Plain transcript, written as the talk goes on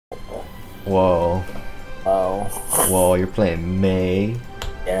Whoa. Oh. Whoa, you're playing May.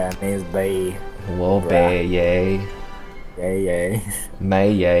 Yeah, name's Bay. Whoa, Bay, yay. Yay, yay.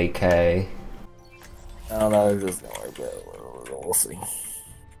 May, yay, K. I don't know, it's just gonna work, but we'll see.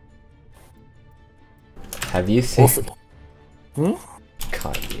 Have you seen Hmm?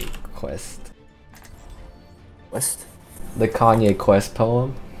 Kanye Quest? West? The Kanye Quest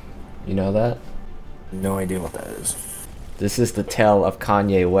poem? You know that? No idea what that is. This is the tale of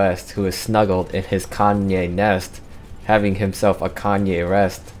Kanye West, who is snuggled in his Kanye nest, having himself a Kanye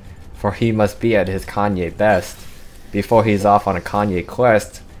rest, for he must be at his Kanye best, before he's off on a Kanye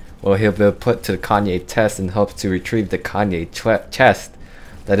quest, where he'll be put to the Kanye test in hopes to retrieve the Kanye chest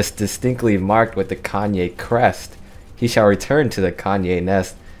that is distinctly marked with the Kanye crest. He shall return to the Kanye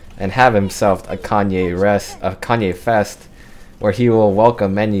nest, and have himself a Kanye fest, where he will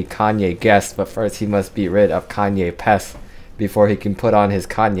welcome many Kanye guests, but first he must be rid of Kanye pests, before he can put on his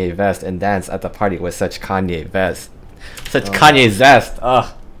Kanye vest and dance at the party with such Kanye vest. Such Kanye zest!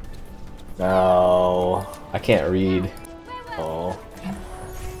 Ugh. No. I can't read. Oh.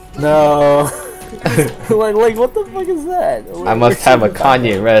 No. like, what the fuck is that? I must have a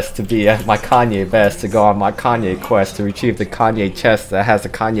Kanye rest to be at my Kanye best, to go on my Kanye quest, to retrieve the Kanye chest that has a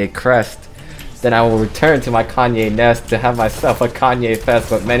Kanye crest. Then I will return to my Kanye nest to have myself a Kanye fest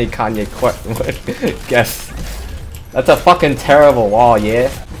with many Kanye guests. That's a fucking terrible wall, yeah?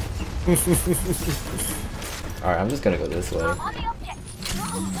 Alright, I'm just gonna go this way.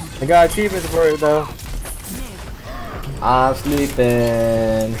 I got achievements for it though. I'm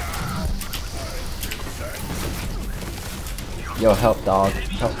sleeping. Yo, help dog.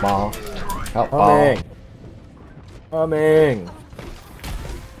 Help ball. Help ball. Coming.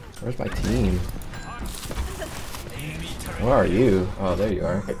 Where's my team? Where are you? Oh, there you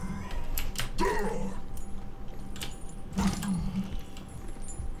are.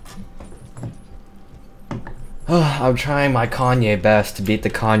 I'm trying my Kanye best to beat the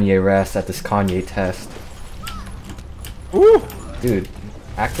Kanye rest at this Kanye test. Woo! Dude,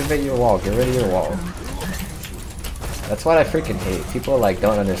 activate your wall. Get rid of your wall. That's what I freaking hate. People like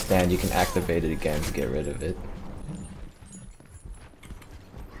don't understand you can activate it again to get rid of it.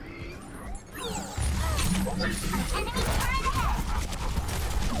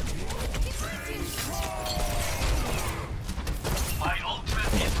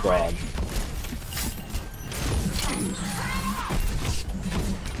 Oh god.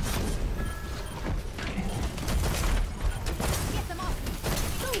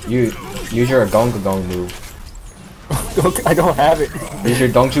 You use your gong gong move. I don't have it. Use your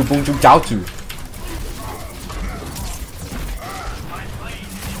dongju bongju jiaoju.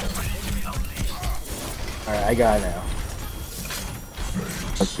 Alright, I got it now.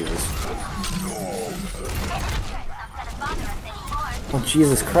 Oh Jesus. Oh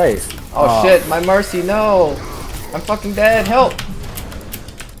Jesus Christ. Oh shit, my mercy, no! I'm fucking dead, help!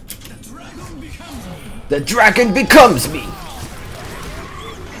 The dragon becomes me!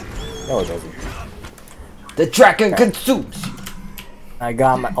 No it doesn't. The dragon consumes you! I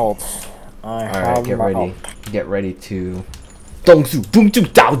got my ult. Alright, get ready. Ult. Get ready to... Dongju bongju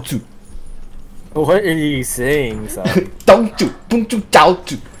jiaoju! What are you saying, son? Dongju bongju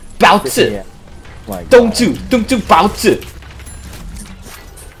jiaoju! Baozi! Dongju bongju baozi!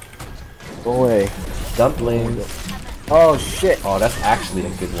 Go away. Dumplings. Oh shit. Oh, that's actually a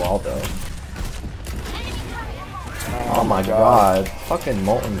good wall though. Oh my god. Fucking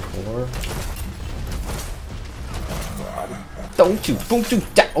molten core. Don't you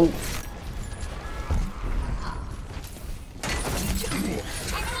down.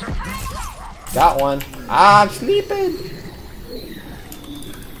 Got one. I'm sleeping.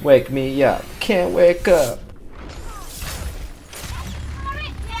 Wake me up. Can't wake up.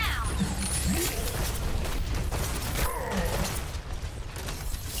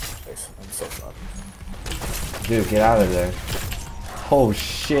 I'm so sorry. Dude, get out of there. Oh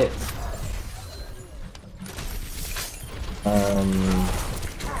shit.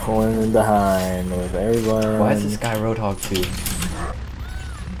 Pulling in behind with everyone. Why is this guy Roadhog 2?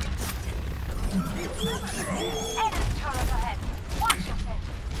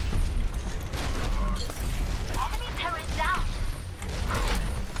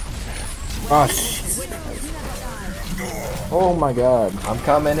 Oh shit. Oh my god. I'm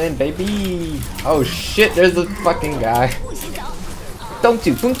coming in, baby. Oh shit, there's a fucking guy. Don't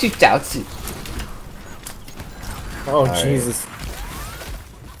you jiaozi. Oh right. Jesus.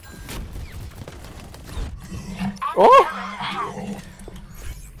 Oh!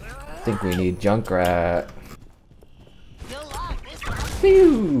 I think we need Junkrat.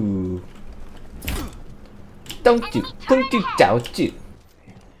 Phew. Don't you jiaozi.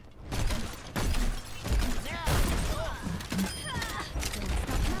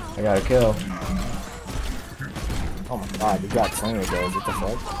 I got a kill. Oh my god, you got so many kills. What the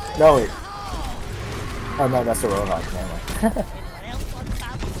fuck? No, wait. Oh no, that's the Roadhog. Never mind.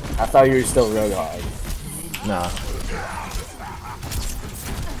 I thought you were still Roadhog. Nah.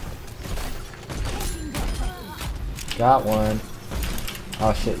 Got one.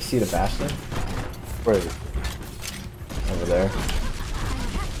 Oh shit, see the Bastion? Where is it? Over there.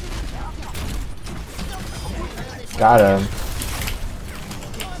 Got him.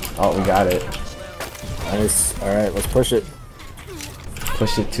 Oh, we got it. Nice. Alright, let's push it.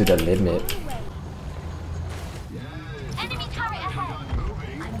 Push it to the limit. Enemy turret ahead.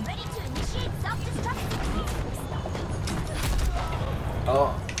 I'm ready to initiate self-destruct.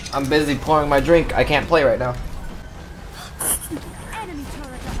 Oh, I'm busy pouring my drink. I can't play right now. Enemy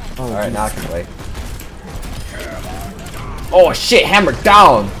turret ahead. Oh, Alright, now I can play. Oh shit, hammer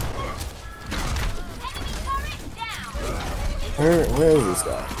down! Where is this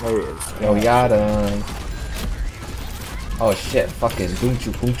guy? There he is. Yo, we got him. Oh shit, fucking boom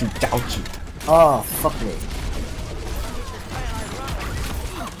choo, chow choo. Oh, fuck me.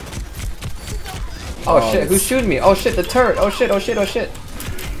 Oh shit, who's shooting me? Oh shit, the turret. Oh shit, oh shit, oh shit.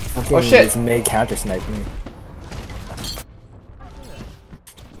 Fucking Oh shit. This may counter snipe me.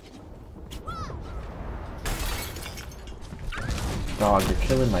 Dog, you're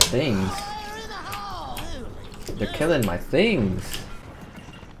killing my things. They're killing my things.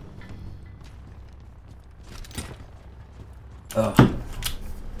 Ugh.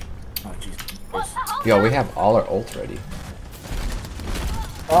 Oh, Jesus. Yo, we have all our ults ready.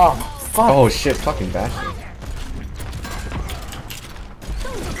 Oh, fuck. Oh shit, fucking Bastion.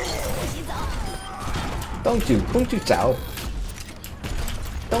 Don't you, boom choo chow.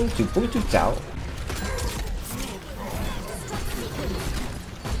 Don't you, boom choo chow.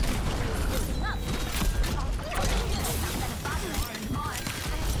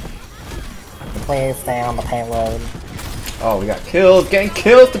 Please stay on the payload. Oh, we got kills, getting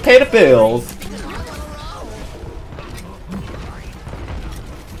kills to pay the bills.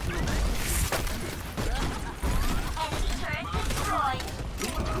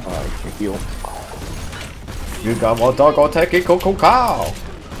 Alright, heal. You got more dog, I'll take it, cow.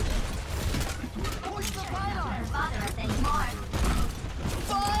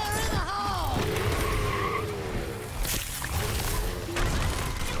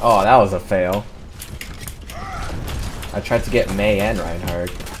 Oh, that was a fail. I tried to get May and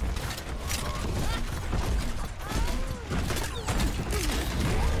Reinhardt.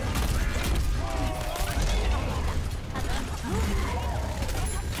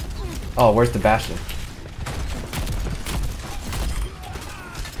 Oh, where's the Bastion?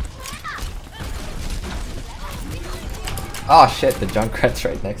 Oh shit, the Junkrat's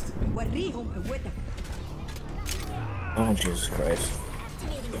right next to me. Oh, Jesus Christ.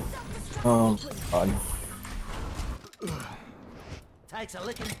 God. Takes a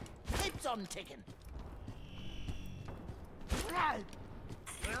licking, keeps on ticking.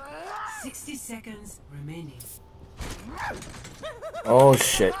 60 seconds remaining. Oh,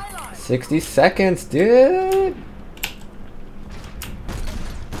 shit. 60 seconds, dude!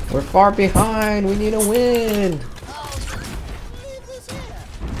 We're far behind, we need a win!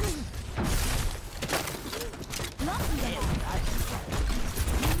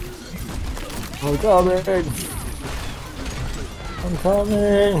 I'm coming! I'm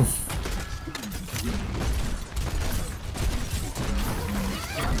coming!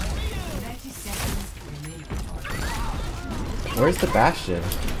 Where's the Bastion?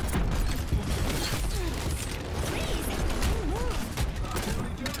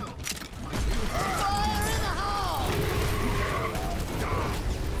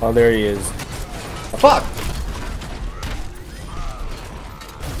 Oh, there he is. Fuck!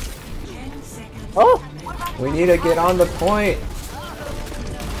 Oh! We need to get on the point!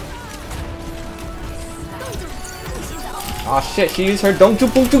 Oh shit, she used her don't you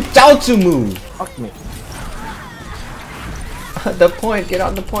boom to Jiaozu move! Fuck me. The point, get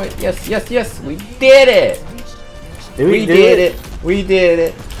on the point. Yes, yes, yes, we did it! Did We did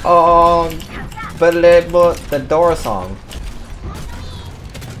it! Oh, the Dora song.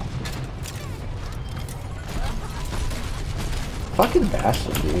 Fucking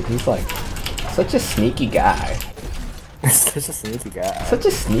Bastion, dude. He's like such a sneaky guy. Such a sneaky guy. Such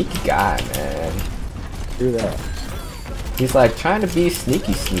a sneaky guy, man. Do that. He's like trying to be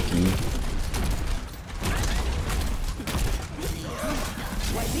sneaky.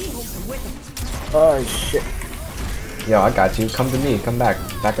 Oh, shit. Yo, I got you. Come to me. Come back.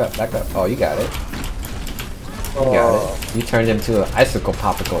 Back up. Oh, you got it. You got it. You turned into an icicle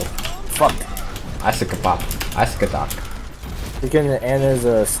popicle. Fuck. Icicle pop. Icicle doc. Freaking Anna's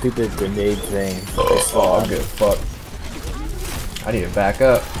a stupid grenade thing. Oh, good fuck. I need to back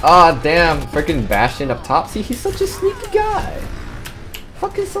up. Ah, damn. Freaking Bastion up top. See, he's such a sneaky guy.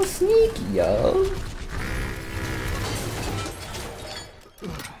 Fucking so sneaky, yo.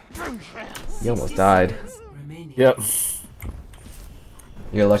 You almost died. Remaining. Yep.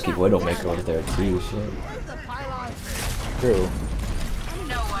 You're lucky Widowmaker was there too, shit. True.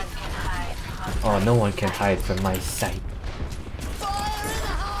 Oh, no one can hide from my sight.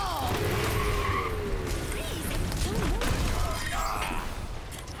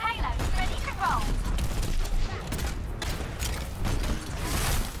 Halo's ready to roll.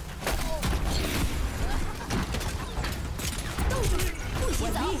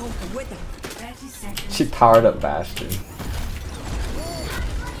 She powered up Bastion.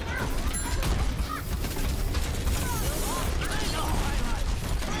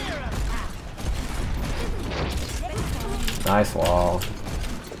 Nice wall.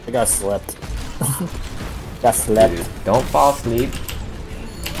 I got slept. Got slept. Dude, don't fall asleep.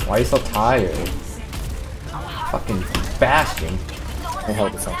 Why are you so tired? Fucking Bastion. I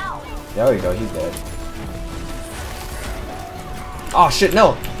help with something. There we go, he's dead. Oh shit,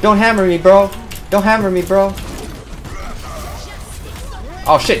 no! Don't hammer me, bro! Don't hammer me, bro!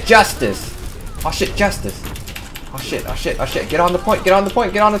 Oh shit, justice! Oh shit, justice! Oh shit, oh shit, oh shit, get on the point, get on the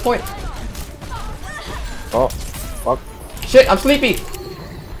point, get on the point! Oh, fuck. Shit, I'm sleepy!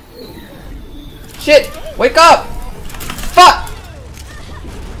 Shit! Wake up! Fuck!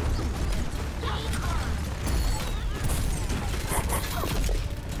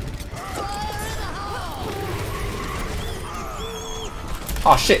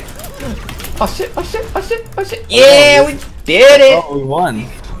 Oh shit! Oh shit! Oh shit! Oh shit! Oh shit! Yeah, we did it! Oh, we won.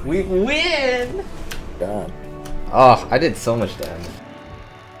 We win! God. Oh, I did so much damage.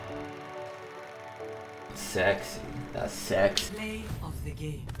 Sexy. That's sexy. Play of the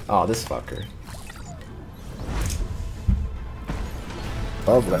game. Oh, this fucker.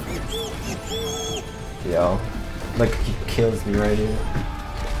 Lovely. Yo. Like, he kills me right here.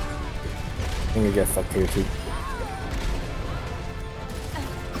 I'm gonna get fucked here too.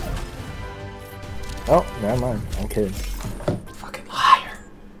 Oh, never mind. I'm kidding. Fucking liar.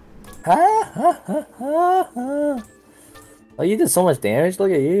 Ha ha ha ha ha. Oh, you did so much damage.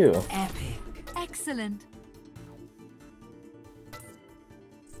 Look at you. Epic. Excellent.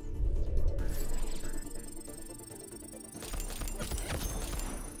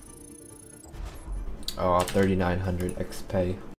 Oh, 3,900 XP.